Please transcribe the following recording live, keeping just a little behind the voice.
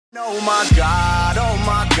Oh my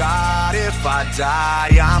God, if I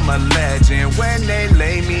die, I'm a legend. When they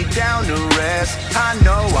lay me down to rest, I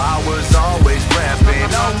know I was always repping.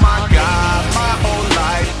 Oh my God, my whole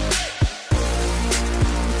life.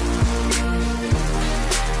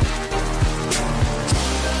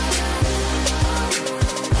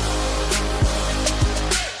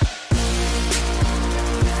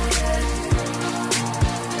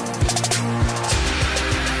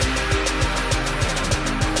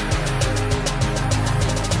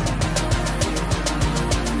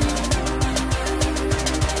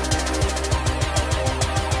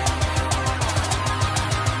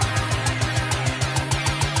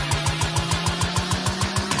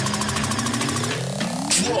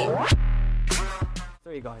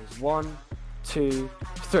 Three guys, 1, 2,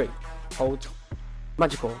 3. Hold.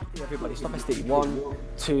 Magical. Everybody, stop SD. 1,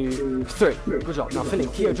 2, 3. Good job. Now filling.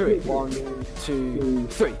 Kyo Druid. 1, 2,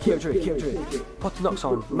 3. Kyo Druid. Kyo Druid. Put the knocks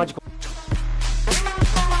on. Magical.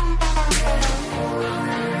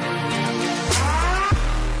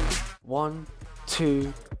 1,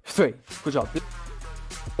 2, 3. Good job.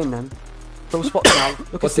 In them. Those spots now.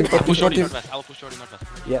 Look at I'll push Jordy northwest. I'll push Jordy northwest.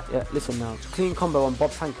 Yeah, yeah. Listen now. Clean combo on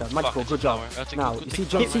Bob Tanker. Magical. Good job. Now you see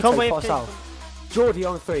John Keep Cito combo far AFK. south. Jordy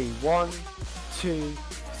on 3. 1, 2,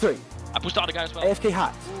 3. I pushed the other guy as well. AFK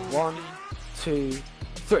hat. 1, 2,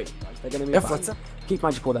 3. They're gonna move back. Keep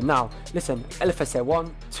magical them. Now, listen. LFS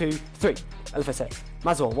 1, 2, 3. LFS.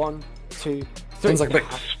 Mazor 1, 2, 3.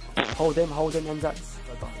 Hold him, Enzak.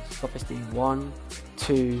 Stop SD. 1,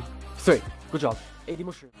 2, 3. Good job. 80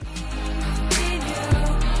 mushroom.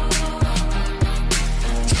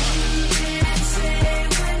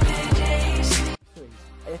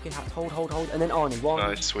 AFK hat, hold, and then Arnie, 1.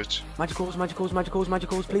 Nice switch. Magicals,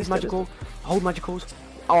 please, magical. Hold magicals.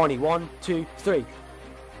 Arnie, 1, 2, 3.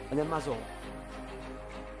 And then Mazor.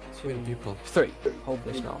 2, 3. Hold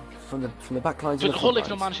this now. From the back lines. Holix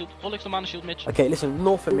no mana shield, Mitch. Okay, listen,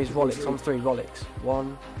 north of me is Rolex, on 3, Rolex.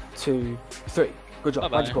 1, 2, 3. Good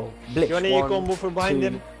job, magical. Blitz, You want to combo from behind 2,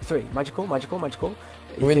 him? 3. Magical. Move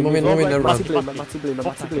in, Matty Bloomer.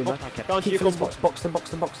 Keep filling spots, box them.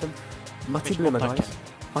 Matty Bloomer, guys.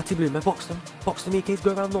 Matty Bloomer, box them, EKs,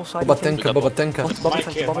 go around north side. Bobba Tanker. Bobby Tanker.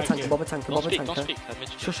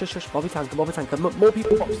 Shush, Bobby Tanker. More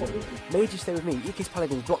people box them. Mages stay with me. EK's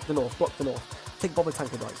Paladins, block the north. Take Bobby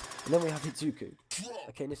Tanker, guys. And then we have Hitsuku.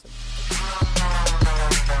 Okay, listen.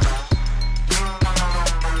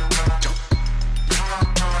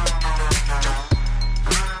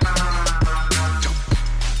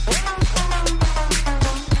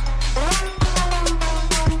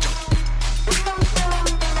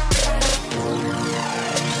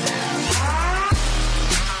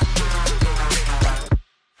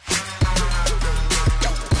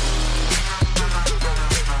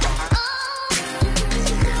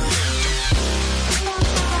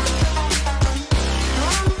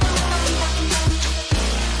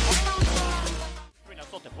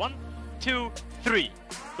 One, 2, 3.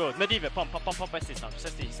 Good. Medivh, pump SC now. Just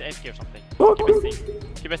SC, he's AFK or something.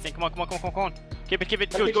 Keep SC. Come on. Keep it.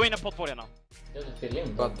 Good. Go in and pot for you now.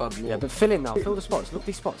 Bad. Yeah, but fill in now. Fill the spots. Look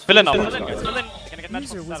these spots. Fill in now. Fill Fill in. Gonna get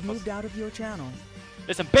magic. User was moved out of your channel.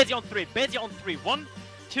 Listen, Bezzy on 3. 1,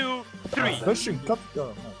 2, 3.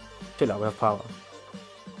 Chill out, we have power.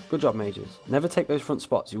 Good job, mages. Never take those front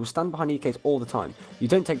spots. You will stand behind EKs all the time. You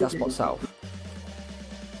don't take that spot south.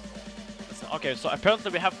 Okay, so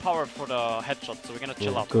apparently we have power for the headshot, so we're gonna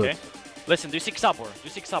chill out, good. okay? Listen, do you see Xabor?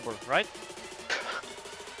 Right?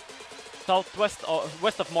 Southwest,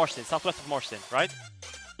 west of Marcin, southwest of Marcin, right?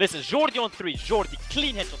 Listen, Jordy on 3, Jordy,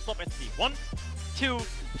 clean headshot, stop SC. 1, 2,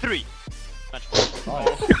 3.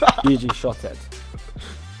 GG shot it.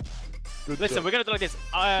 Listen, we're gonna do like this.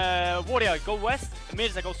 Warrior, go west,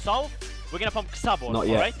 Mirza, go south. We're gonna pump Xabor, Not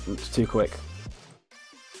yet, alright? it's too quick.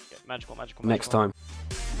 Okay, magical. Next time.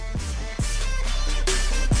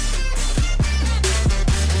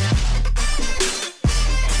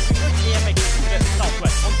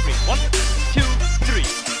 Southwest on 3. 1, 2, 3.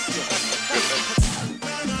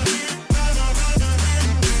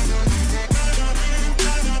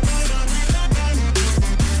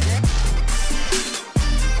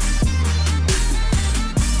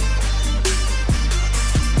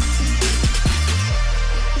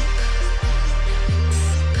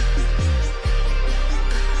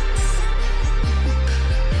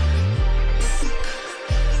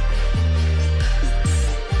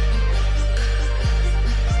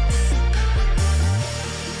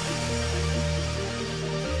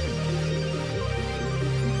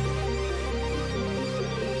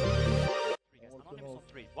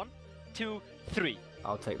 One, two, three.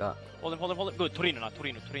 I'll take that. Hold him. Good. Torino now.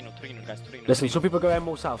 Torino, guys. Torino. Listen, some people go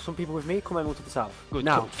Emerald south. Some people with me come Emerald to the south. Good.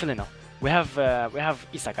 Now. Fill in now. We have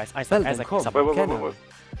Isaac, guys. Belden, Isaac. come. Wait.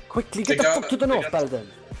 Quickly, get the fuck to the north, Belden.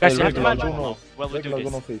 Guys, you have to magical now. Well, we do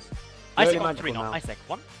this. Isaac Really on 3 magical now. now. Isaac,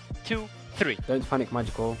 1, 2, 3. Don't panic,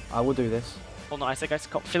 magical. I will do this. Hold on, Isaac, guys.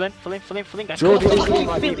 Come, fill in, guys. Jordy, Come on,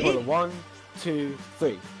 my fill people. in. 1, 2,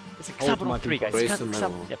 3. It's a Hold Saber my on 3, guys.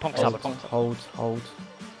 people. Yeah, Punk Saber. Hold.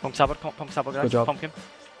 Punk Saber, guys. Good job. Punk him.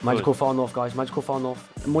 Magical far north, guys. Magical far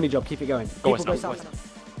north. Money job, keep it going. Go People west go now.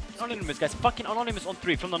 south. Anonymous, guys. Fucking Anonymous on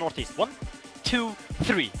 3 from the northeast. 1, 2,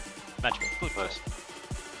 3. Magical. Good. Nice.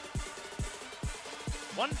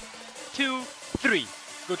 1, 2, 3.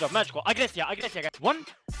 Good job. Magical. Agressia, guys. 1,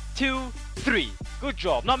 2, 3. Good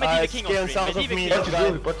job. Now Medivh King on 3.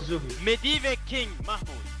 Medivh King. Mahmoud.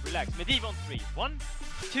 Relax. Medivh on 3. 1,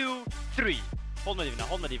 2, 3. Hold Medivh now.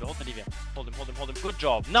 Hold him. Good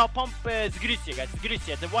job. Now pump Zgrysia, guys.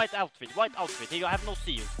 Zgrysia, the white outfit. He have no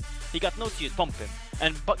seals. Pump him.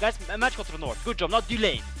 And guys, Magical to the north. Good job. Now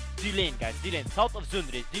Dulane, guys. South of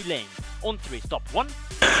Zundri. Dulane. On 3. Stop. 1,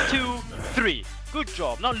 2, 3. Good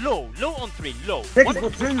job. Now low on 3. Low. 1, 2,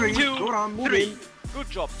 3. Good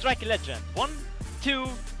job. Strike a legend. 1, 2,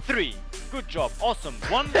 3. Good job. Awesome.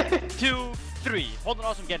 1, 2, 3. Hold on,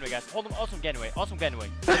 awesome Genway, guys. Hold him, awesome Genway. Hold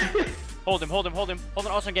him. Hold on,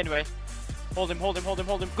 awesome Genway. Hold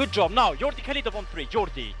him. Good job. Now, Jordi Khalidov on 3.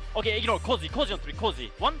 Jordi. Okay, ignore. Kozi on 3. Kozi.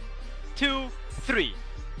 1, 2, 3.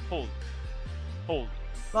 Hold.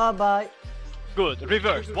 Bye-bye. Good.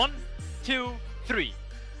 Reverse. 1, 2, 3.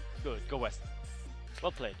 Good. Go west.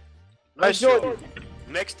 Well played. Nice, Jordi.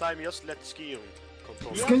 Next time, just let Skion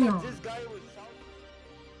control. Shut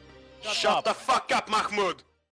Shut the fuck up, Mahmoud!